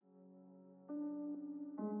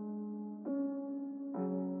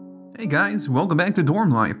Hey guys, welcome back to Dorm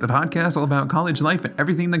Life, the podcast all about college life and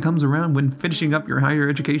everything that comes around when finishing up your higher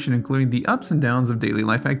education, including the ups and downs of daily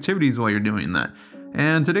life activities while you're doing that.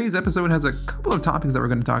 And today's episode has a couple of topics that we're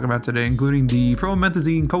going to talk about today, including the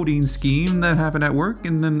promethazine codeine scheme that happened at work,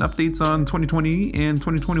 and then updates on 2020 and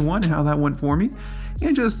 2021 and how that went for me,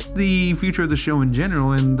 and just the future of the show in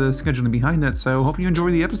general and the scheduling behind that. So hope you enjoy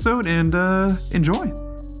the episode and enjoy.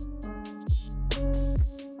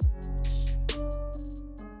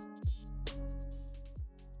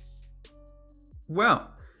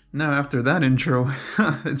 Well, now after that intro,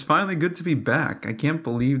 it's finally good to be back. I can't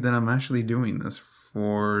believe that I'm actually doing this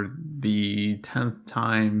for the 10th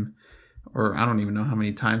time, or I don't even know how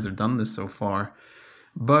many times I've done this so far.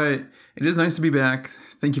 But it is nice to be back.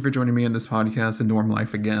 Thank you for joining me in this podcast in Dorm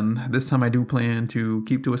Life again. This time I do plan to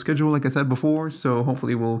keep to a schedule like I said before, so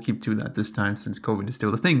hopefully we'll keep to that this time since COVID is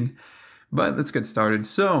still a thing. But let's get started.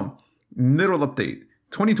 So, middle update.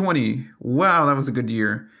 2020. Wow, that was a good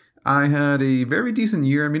year. I had a very decent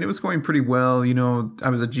year. I mean, it was going pretty well. You know,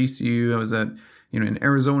 I was at GCU. I was at, in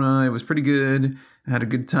Arizona. It was pretty good. I had a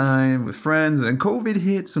good time with friends. And then COVID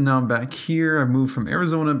hit. So now I'm back here. I moved from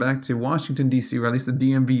Arizona back to Washington, D.C., or at least the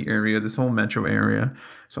DMV area, this whole metro area.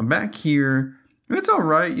 So I'm back here. It's all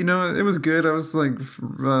right. It was good. I was like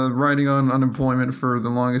riding on unemployment for the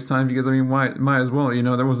longest time because, might as well.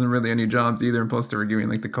 There wasn't really any jobs either. And plus, they were giving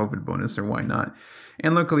like the COVID bonus, or why not?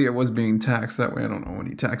 And luckily, it was being taxed. That way, I don't owe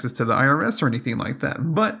any taxes to the IRS or anything like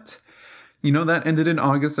that. But, that ended in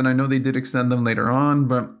August, and I know they did extend them later on.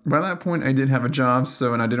 But by that point, I did have a job,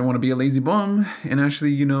 and I didn't want to be a lazy bum and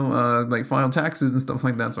actually, file taxes and stuff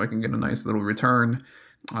like that so I can get a nice little return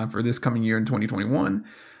for this coming year in 2021.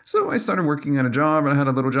 So I started working at a job, and I had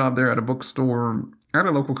a little job there at a bookstore at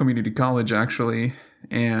a local community college, actually,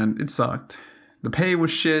 and it sucked. The pay was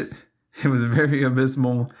shit. It was very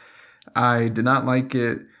abysmal. I did not like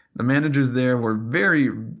it. The managers there were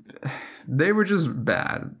they were just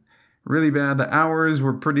bad. Really bad. The hours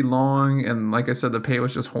were pretty long. And like I said, the pay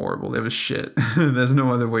was just horrible. It was shit. There's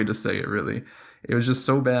no other way to say it, really. It was just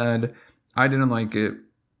so bad. I didn't like it.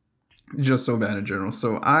 Just so bad in general.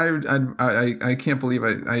 So I can't believe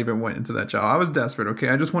I even went into that job. I was desperate, okay?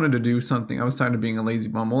 I just wanted to do something. I was tired of being a lazy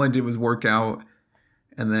bum. All I did was work out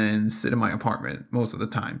and then sit in my apartment most of the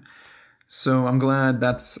time. So I'm glad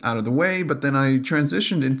that's out of the way, but then I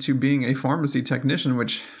transitioned into being a pharmacy technician,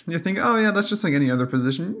 which you think, oh yeah, that's just like any other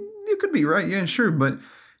position. You could be right, yeah, sure, but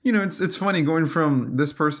it's funny going from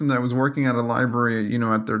this person that was working at a library,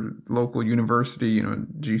 at their local university,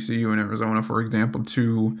 GCU in Arizona, for example,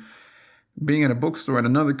 to being at a bookstore at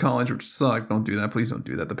another college, which sucked. Don't do that. Please don't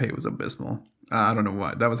do that. The pay was abysmal. I don't know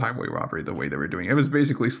why. That was highway robbery, the way they were doing it. It was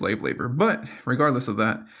basically slave labor, but regardless of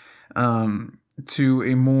that, to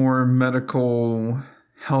a more medical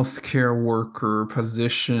healthcare worker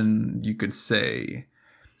position, you could say.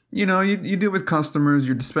 You deal with customers,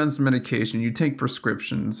 you dispense medication, you take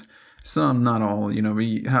prescriptions. Some, not all.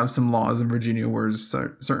 We have some laws in Virginia where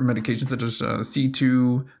certain medications such as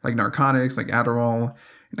C2, like narcotics, like Adderall,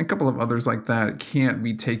 and a couple of others like that can't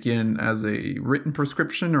be taken as a written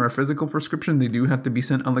prescription or a physical prescription. They do have to be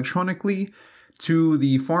sent electronically to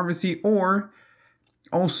the pharmacy, or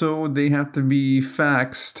also, they have to be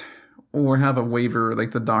faxed or have a waiver,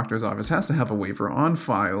 like the doctor's office has to have a waiver on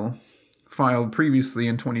file, filed previously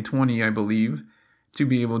in 2020, I believe, to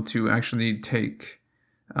be able to actually take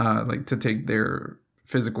their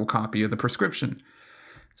physical copy of the prescription.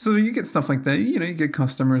 So you get stuff like that. You get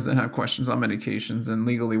customers that have questions on medications, and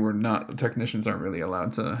legally technicians aren't really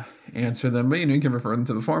allowed to answer them. But, you can refer them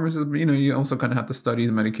to the pharmacist. But, you also kind of have to study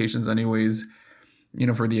the medications anyways.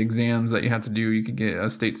 For the exams that you have to do, you could get a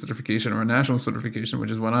state certification or a national certification, which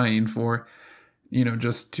is what I aim for,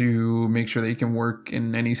 just to make sure that you can work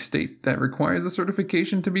in any state that requires a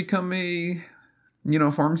certification to become a,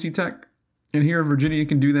 pharmacy tech. And here in Virginia, you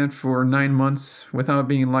can do that for 9 months without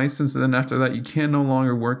being licensed. And then after that, you can no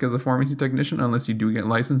longer work as a pharmacy technician unless you do get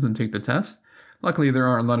licensed and take the test. Luckily, there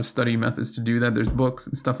are a lot of study methods to do that. There's books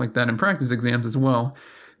and stuff like that, and practice exams as well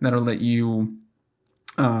that'll let you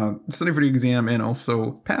study for the exam and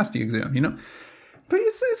also pass the exam, But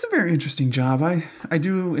it's a very interesting job. I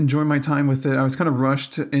do enjoy my time with it. I was kind of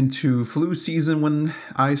rushed into flu season when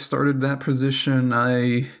I started that position.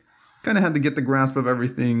 I kind of had to get the grasp of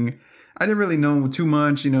everything. I didn't really know too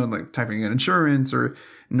much, like typing in insurance or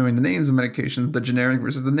knowing the names of medications, the generic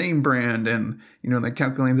versus the name brand, and, like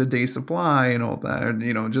calculating the day supply and all that,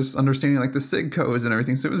 and, just understanding like the SIG codes and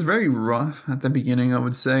everything. So it was very rough at the beginning, I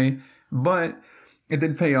would say, but it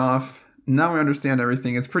did pay off. Now I understand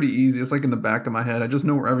everything. It's pretty easy. It's like in the back of my head. I just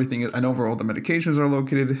know where everything is. I know where all the medications are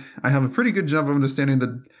located. I have a pretty good job of understanding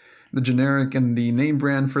the the generic and the name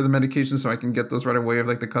brand for the medication so I can get those right away if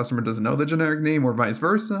like the customer doesn't know the generic name or vice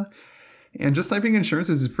versa. And just typing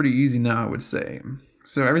insurances is pretty easy now, I would say.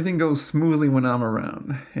 So everything goes smoothly when I'm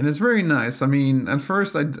around. And it's very nice. I mean, at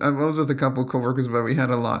first I was with a couple of coworkers, but we had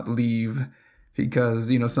a lot leave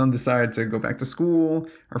because, some decided to go back to school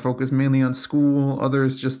or focus mainly on school.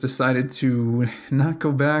 Others just decided to not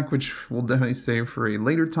go back, which we'll definitely save for a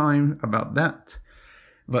later time about that.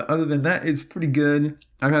 But other than that, it's pretty good.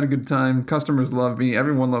 I've had a good time. Customers love me.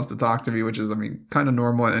 Everyone loves to talk to me, which is, kind of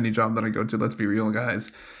normal at any job that I go to. Let's be real,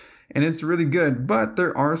 guys. And it's really good. But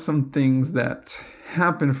there are some things that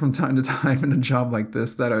happen from time to time in a job like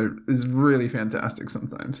this that is really fantastic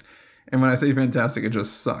sometimes. And when I say fantastic, it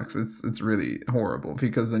just sucks. It's really horrible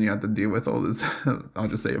because then you have to deal with all this, I'll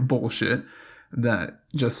just say bullshit that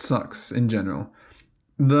just sucks in general.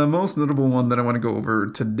 The most notable one that I want to go over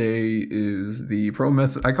today is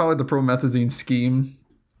I call it the promethazine scheme,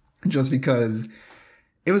 just because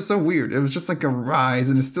it was so weird. It was just like a rise,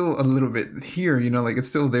 and it's still a little bit here, it's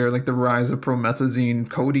still there, like the rise of promethazine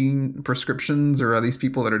codeine prescriptions, or at least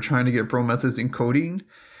people that are trying to get promethazine codeine.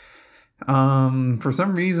 For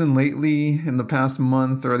some reason lately, in the past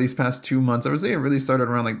month, or at least past 2 months, I would say it really started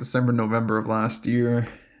around like December, November of last year.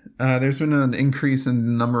 There's been an increase in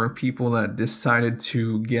the number of people that decided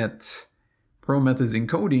to get promethazine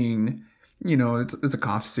codeine. It's a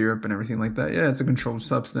cough syrup and everything like that. Yeah, it's a controlled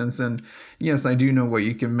substance. And yes, I do know what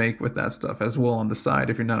you can make with that stuff as well on the side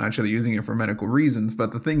if you're not actually using it for medical reasons.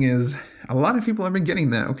 But the thing is, a lot of people have been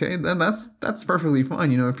getting that, okay? Then that's perfectly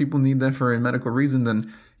fine. If people need that for a medical reason,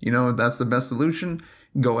 then, if that's the best solution,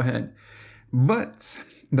 go ahead. But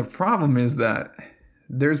the problem is that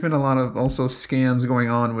there's been a lot of also scams going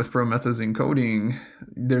on with promethazine codeine.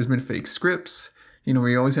 There's been fake scripts.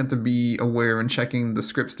 We always have to be aware and checking the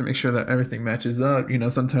scripts to make sure that everything matches up.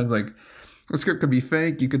 Sometimes like a script could be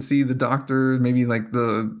fake. You could see the doctor, maybe like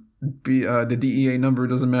the DEA number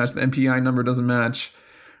doesn't match, the MPI number doesn't match.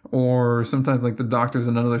 Or sometimes like the doctor's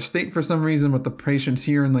in another state for some reason, but the patient's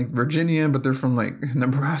here in like Virginia, but they're from like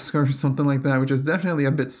Nebraska or something like that, which is definitely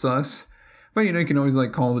a bit sus. But, you can always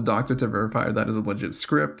like call the doctor to verify that is a legit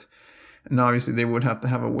script. And obviously they would have to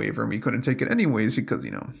have a waiver, and we couldn't take it anyways because,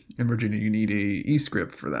 in Virginia you need a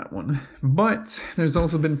e-script for that one. But there's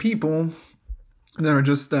also been people that are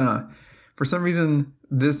just, for some reason,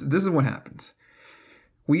 this is what happens.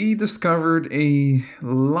 We discovered a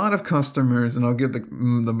lot of customers, and I'll give the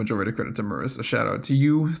majority of credit to Marissa. Shout out to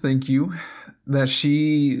you. Thank you. That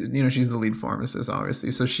she's the lead pharmacist,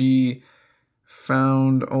 obviously. So she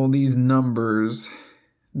found all these numbers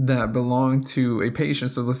that belong to a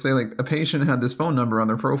patient. So let's say like a patient had this phone number on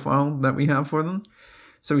their profile that we have for them.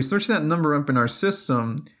 So we searched that number up in our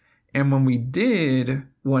system. And when we did,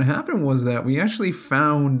 what happened was that we actually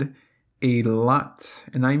found a lot,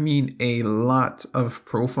 and I mean a lot of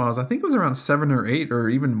profiles. I think it was around 7 or 8 or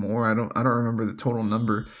even more. I don't remember the total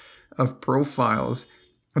number of profiles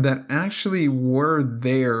that actually were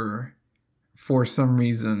there for some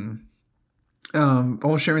reason.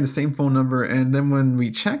 All sharing the same phone number. And then when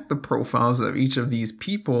we checked the profiles of each of these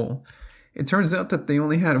people, it turns out that they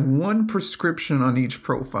only had one prescription on each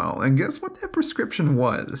profile. And guess what that prescription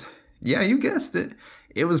was? Yeah, you guessed it.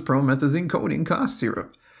 It was promethazine codeine cough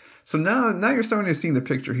syrup. So now you're starting to see the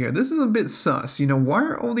picture here. This is a bit sus. Why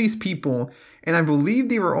are all these people, and I believe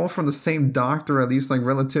they were all from the same doctor, at least like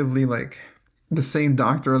relatively like the same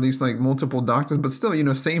doctor, at least like multiple doctors, but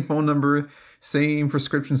still, same phone number, same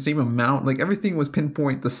prescription, same amount, like everything was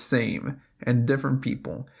pinpoint the same and different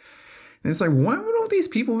people. And it's like, why would all these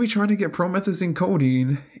people be trying to get promethazine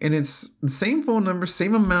codeine and it's the same phone number,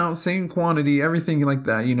 same amount, same quantity, everything like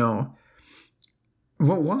that,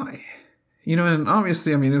 Well, why? And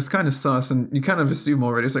obviously, it was kind of sus, and you kind of assume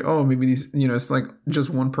already. It's like, oh, maybe these, it's like just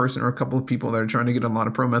one person or a couple of people that are trying to get a lot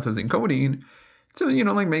of promethazine codeine to,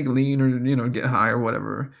 like make lean or, get high or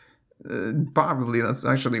whatever. Probably that's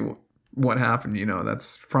actually what happened.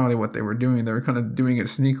 That's probably what they were doing. They were kind of doing it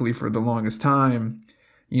sneakily for the longest time,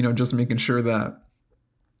 just making sure that,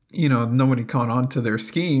 nobody caught on to their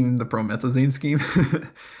scheme, the promethazine scheme.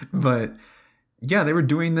 But yeah, they were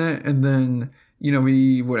doing that. And then,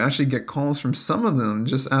 we would actually get calls from some of them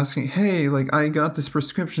just asking, hey, like I got this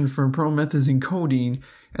prescription for promethazine codeine.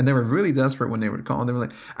 And they were really desperate when they would call. They were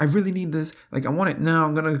like, I really need this. Like, I want it now.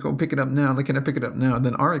 I'm going to go pick it up now. Like, can I pick it up now? And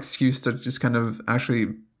then our excuse to just kind of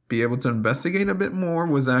actually be able to investigate a bit more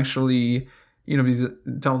was actually,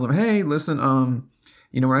 tell them, hey, listen,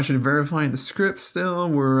 we're actually verifying the script still.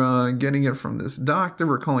 We're getting it from this doctor.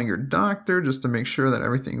 We're calling your doctor just to make sure that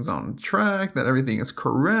everything's on track, that everything is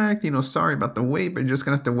correct. Sorry about the wait, but you're just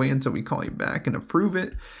going to have to wait until we call you back and approve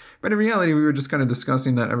it. But in reality, we were just kind of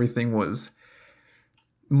discussing that everything was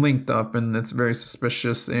linked up and it's very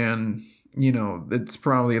suspicious, and it's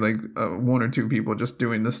probably like one or two people just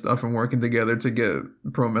doing this stuff and working together to get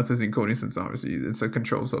promethazine codeine, since obviously it's a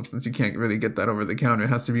controlled substance. You can't really get that over the counter. It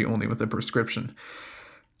has to be only with a prescription.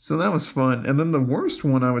 So that was fun. And then the worst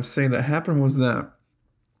one I would say that happened was that,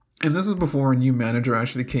 and this is before a new manager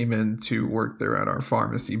actually came in to work there at our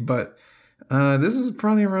pharmacy, but this is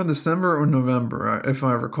probably around December or November, if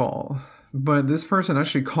I recall. But this person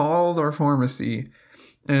actually called our pharmacy,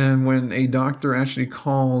 and when a doctor actually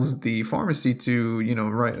calls the pharmacy to,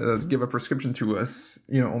 give a prescription to us,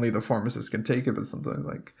 only the pharmacist can take it, but sometimes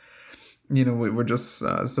we're just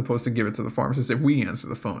supposed to give it to the pharmacist if we answer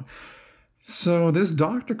the phone. So this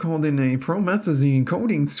doctor called in a promethazine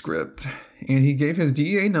codeine script, and he gave his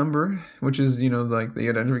DEA number, which is, like the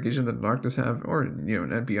identification that doctors have, or, an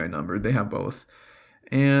NPI number. They have both.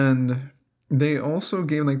 And they also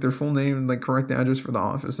gave like their full name, like correct address for the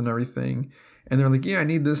office and everything. And they're like, yeah, I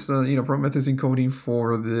need this, promethazine codeine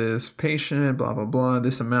for this patient, blah, blah, blah,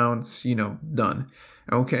 this amount's, done.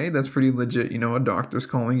 Okay, that's pretty legit. A doctor's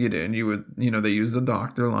calling it in. You would, they use the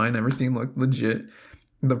doctor line. Everything looked legit.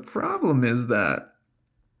 The problem is that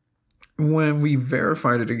when we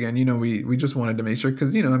verified it again, we just wanted to make sure,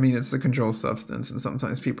 because, it's a controlled substance and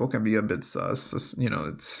sometimes people can be a bit sus.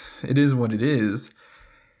 It is what it is.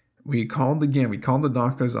 We called the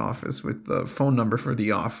doctor's office with the phone number for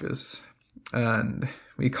the office. And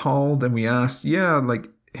we called and we asked,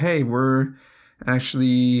 hey, we're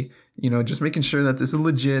actually, just making sure that this is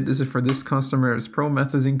legit. This is for this customer. It's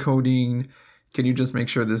promethazine codeine. Can you just make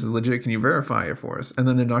sure this is legit? Can you verify it for us? And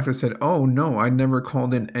then the doctor said, oh, no, I never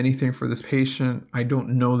called in anything for this patient. I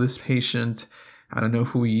don't know this patient. I don't know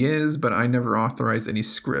who he is, but I never authorized any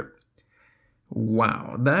script.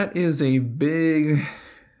 Wow, that is a big,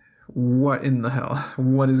 what in the hell?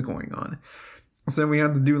 What is going on? So we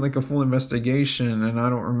had to do like a full investigation, and I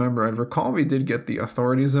don't remember. I recall we did get the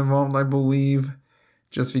authorities involved, I believe,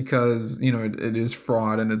 just because, it is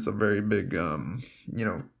fraud and it's a very big,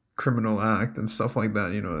 criminal act and stuff like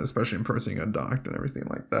that, especially impersonating a doctor and everything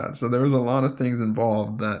like that. So there was a lot of things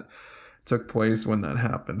involved that took place when that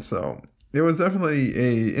happened. So it was definitely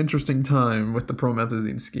a interesting time with the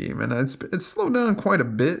promethazine scheme, and it's slowed down quite a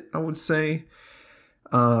bit, I would say.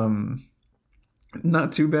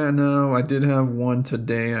 Not too bad now. I did have one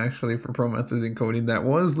today actually for promethazine codeine that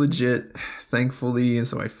was legit, thankfully, and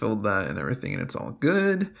so I filled that and everything, and it's all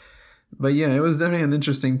good. But yeah, it was definitely an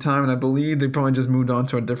interesting time, and I believe they probably just moved on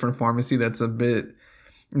to a different pharmacy that's a bit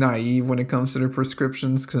naive when it comes to their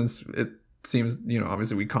prescriptions, because it seems,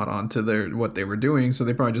 obviously we caught on to what they were doing, so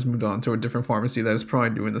they probably just moved on to a different pharmacy that is probably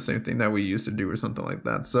doing the same thing that we used to do or something like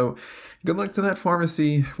that. So good luck to that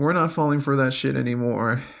pharmacy. We're not falling for that shit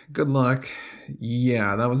anymore. Good luck.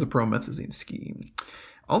 Yeah, that was a promethazine scheme.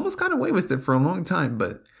 Almost got away with it for a long time,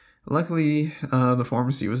 but luckily the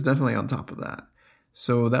pharmacy was definitely on top of that.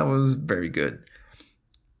 So that was very good.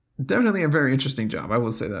 Definitely a very interesting job, I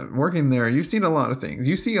will say that. Working there, you've seen a lot of things.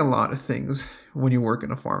 You see a lot of things when you work in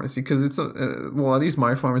a pharmacy, because it's at least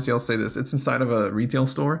my pharmacy, I'll say this, it's inside of a retail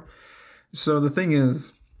store. So the thing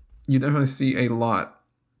is, you definitely see a lot,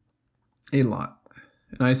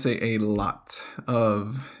 and I say a lot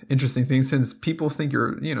of interesting things, since people think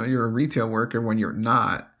you're a retail worker when you're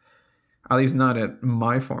not. At least not at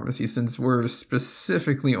my pharmacy, since we're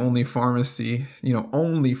specifically only pharmacy,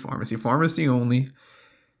 pharmacy only.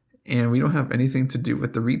 And we don't have anything to do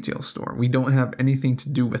with the retail store. We don't have anything to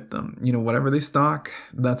do with them. Whatever they stock,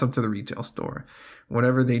 that's up to the retail store.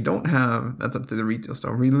 Whatever they don't have, that's up to the retail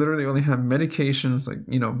store. We literally only have medications, like,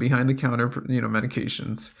 behind the counter,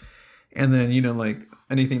 medications. And then, like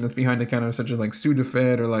anything that's behind the counter, such as like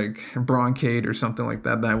Sudafed or like Bronchade or something like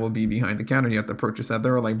that, that will be behind the counter. You have to purchase that.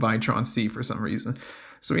 They're like Vitron C for some reason.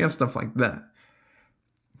 So we have stuff like that.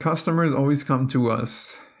 Customers always come to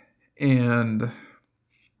us and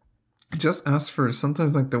just ask for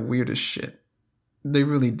sometimes like the weirdest shit. They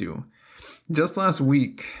really do. Just last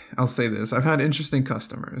week, I'll say this, I've had interesting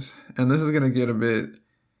customers, and this is going to get a bit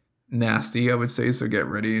nasty, I would say, so get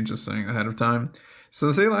ready, just saying ahead of time. So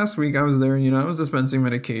say last week I was there, I was dispensing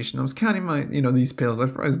medication. I was counting my, these pills. I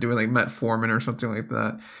was doing like metformin or something like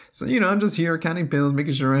that. So, I'm just here counting pills,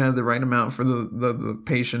 making sure I had the right amount for the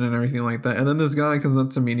patient and everything like that. And then this guy comes up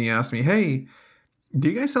to me and he asks me, hey, do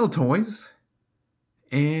you guys sell toys?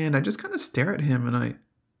 And I just kind of stare at him and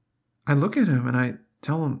I look at him and I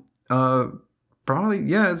tell him, probably,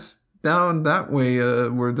 yeah, it's down that way,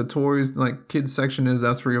 where the toys, like, kids section is,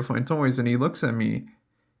 that's where you'll find toys. And he looks at me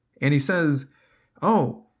and he says,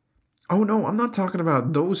 oh no, I'm not talking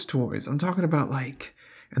about those toys. I'm talking about, like,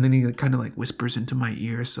 and then he kind of like whispers into my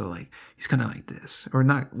ear. So like, he's kind of like this, or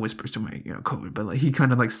not whispers to my, COVID, but like he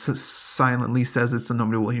kind of like silently says it so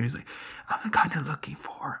nobody will hear. He's like, I'm kind of looking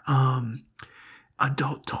for,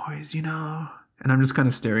 adult toys, And I'm just kind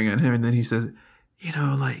of staring at him. And then he says,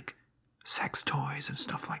 like sex toys and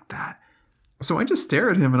stuff like that. So I just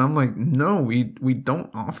stare at him and I'm like, no, we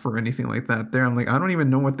don't offer anything like that there. I'm like, I don't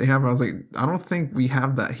even know what they have. I was like, I don't think we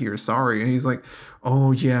have that here. Sorry. And he's like,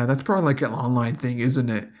 oh yeah, that's probably like an online thing,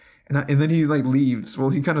 isn't it? And then he like leaves.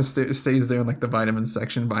 Well, he kind of stays there in like the vitamin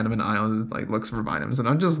section, vitamin aisle, is like looks for vitamins. And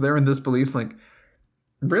I'm just there in disbelief, like,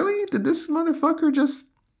 really? Did this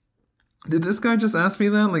guy just ask me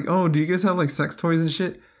that? Like, oh, do you guys have like sex toys and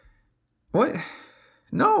shit? What?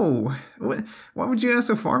 No. What? Why would you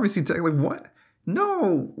ask a pharmacy tech? Like, what?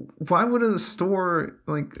 No. Why would a store,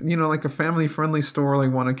 like, like a family-friendly store,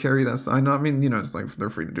 like, want to carry that stuff? I mean, it's like they're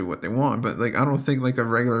free to do what they want, but, like, I don't think, like, a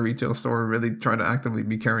regular retail store really try to actively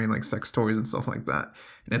be carrying, like, sex toys and stuff like that.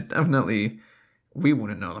 And it definitely, we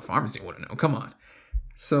wouldn't know. The pharmacy wouldn't know. Come on.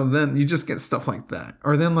 So then you just get stuff like that.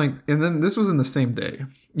 Or then, like, and then this was in the same day.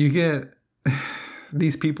 You get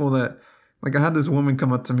these people that, like, I had this woman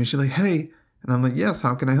come up to me. She's like, hey. And I'm like, yes,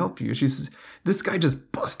 how can I help you? She says, this guy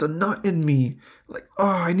just bust a nut in me. Like, oh,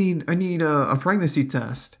 I need a pregnancy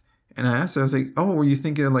test. And I asked her, I was like, oh, were you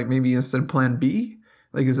thinking of like maybe instead of plan B?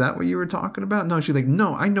 Like, is that what you were talking about? No, she's like,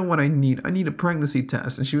 no, I know what I need. I need a pregnancy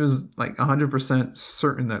test. And she was like 100%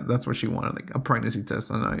 certain that that's what she wanted, like a pregnancy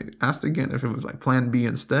test. And I asked again if it was like plan B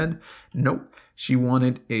instead. Nope. She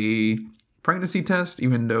wanted a pregnancy test,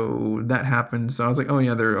 even though that happened. So I was like, oh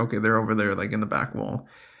yeah, they're over there, like in the back wall.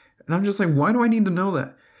 And I'm just like, why do I need to know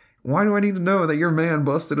that? Why do I need to know that your man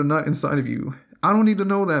busted a nut inside of you? I don't need to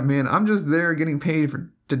know that, man. I'm just there getting paid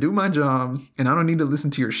to do my job, and I don't need to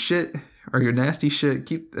listen to your shit or your nasty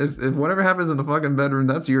shit. If whatever happens in the fucking bedroom,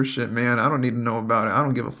 that's your shit, man. I don't need to know about it. I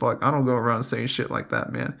don't give a fuck. I don't go around saying shit like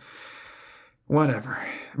that, man. Whatever.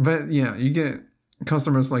 But yeah, you get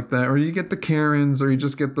customers like that, or you get the Karens, or you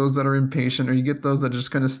just get those that are impatient, or you get those that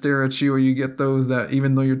just kind of stare at you, or you get those that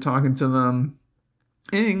even though you're talking to them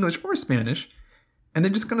in English or Spanish, and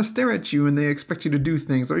they're just gonna stare at you and they expect you to do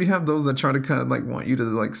things. Or you have those that try to kind of like want you to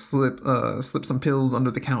like slip some pills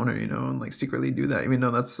under the counter, and like secretly do that, even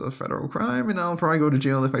though that's a federal crime, and I'll probably go to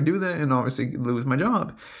jail if I do that, and obviously lose my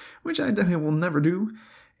job, which I definitely will never do.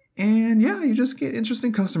 And yeah, you just get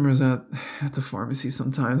interesting customers at the pharmacy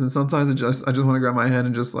sometimes, and sometimes I just want to grab my head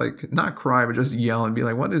and just like not cry, but just yell and be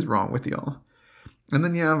like, what is wrong with y'all? And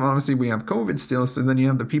then obviously we have COVID still, so then you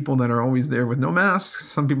have the people that are always there with no masks.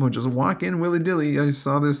 Some people just walk in willy-dilly. I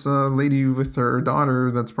saw this lady with her daughter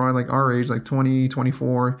that's probably like our age, like 20,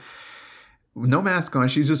 24, no mask on.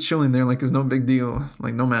 She's just chilling there like it's no big deal,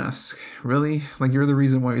 like no mask. Really? Like you're the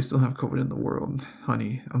reason why we still have COVID in the world,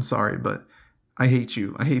 honey. I'm sorry, but I hate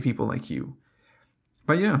you. I hate people like you.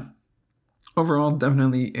 But yeah. Overall,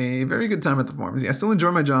 definitely a very good time at the pharmacy. I still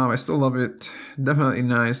enjoy my job. I still love it. Definitely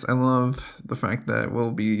nice. I love the fact that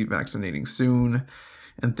we'll be vaccinating soon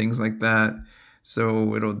and things like that.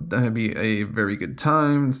 So it'll definitely be a very good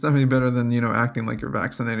time. It's definitely better than, acting like you're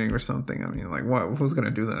vaccinating or something. I mean, like, what? Who's going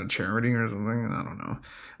to do that? A charity or something? I don't know.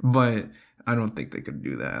 But I don't think they could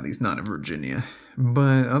do that, at least not in Virginia.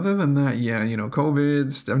 But other than that, yeah,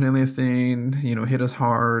 COVID's definitely a thing, hit us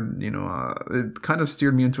hard. It kind of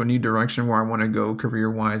steered me into a new direction where I want to go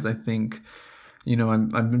career-wise. I think,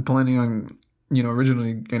 I've been planning on,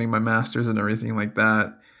 originally getting my master's and everything like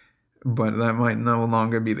that. But that might no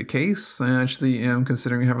longer be the case. I actually am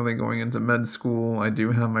considering heavily going into med school. I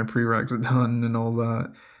do have my prereqs done and all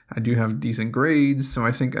that. I do have decent grades, so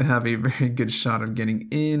I think I have a very good shot of getting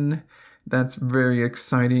in. That's very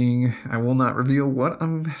exciting. I will not reveal what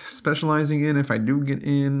I'm specializing in if I do get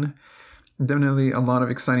in. Definitely a lot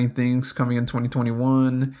of exciting things coming in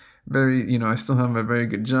 2021. I still have a very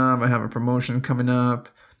good job. I have a promotion coming up.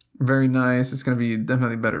 Very nice. It's going to be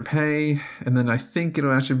definitely better pay. And then I think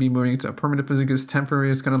it'll actually be moving to a permanent position because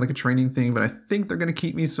temporary is kind of like a training thing, but I think they're going to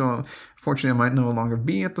keep me. So fortunately, I might no longer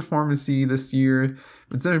be at the pharmacy this year.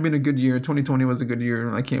 But it's never been a good year. 2020 was a good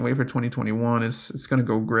year. I can't wait for 2021. It's going to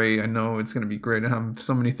go great. I know it's going to be great. I have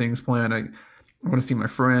so many things planned. I want to see my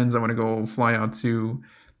friends. I want to go fly out to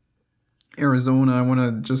Arizona. I want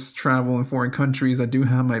to just travel in foreign countries. I do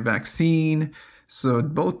have my vaccine. So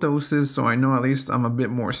both doses, so I know at least I'm a bit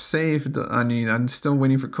more safe. I'm still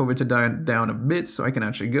waiting for COVID to die down a bit so I can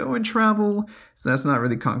actually go and travel. So that's not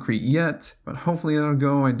really concrete yet, but hopefully it'll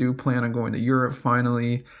go. I do plan on going to Europe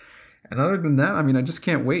finally. And other than that, I mean, I just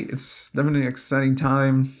can't wait. It's definitely an exciting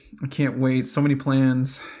time. I can't wait. So many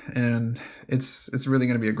plans, and it's really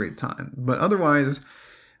going to be a great time. But otherwise,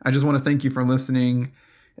 I just want to thank you for listening.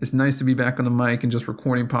 It's nice to be back on the mic and just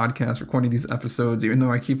recording podcasts, recording these episodes, even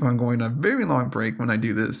though I keep on going on a very long break when I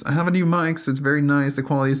do this. I have a new mic, so it's very nice. The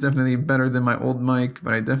quality is definitely better than my old mic,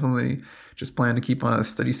 but I definitely just plan to keep on a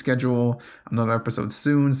steady schedule. Another episode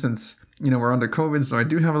soon, since, we're under COVID, so I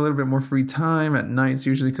do have a little bit more free time at nights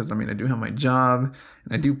usually, because, I do have my job,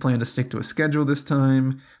 and I do plan to stick to a schedule this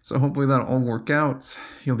time. So hopefully that'll all work out.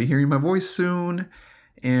 You'll be hearing my voice soon.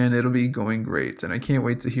 And it'll be going great. And I can't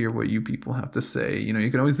wait to hear what you people have to say.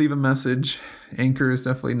 You can always leave a message. Anchor is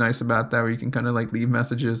definitely nice about that, where you can kind of like leave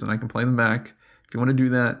messages and I can play them back. If you want to do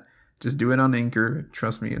that, just do it on Anchor.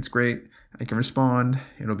 Trust me, it's great. I can respond.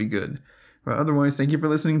 It'll be good. But otherwise, thank you for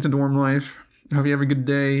listening to Dorm Life. I hope you have a good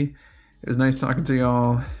day. It was nice talking to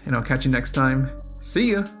y'all. And I'll catch you next time.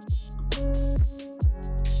 See ya.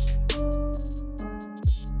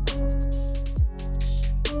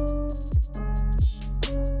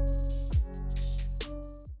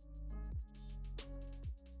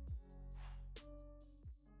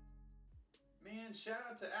 Man, shout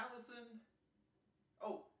out to Allison.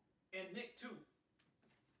 Oh, and Nick too.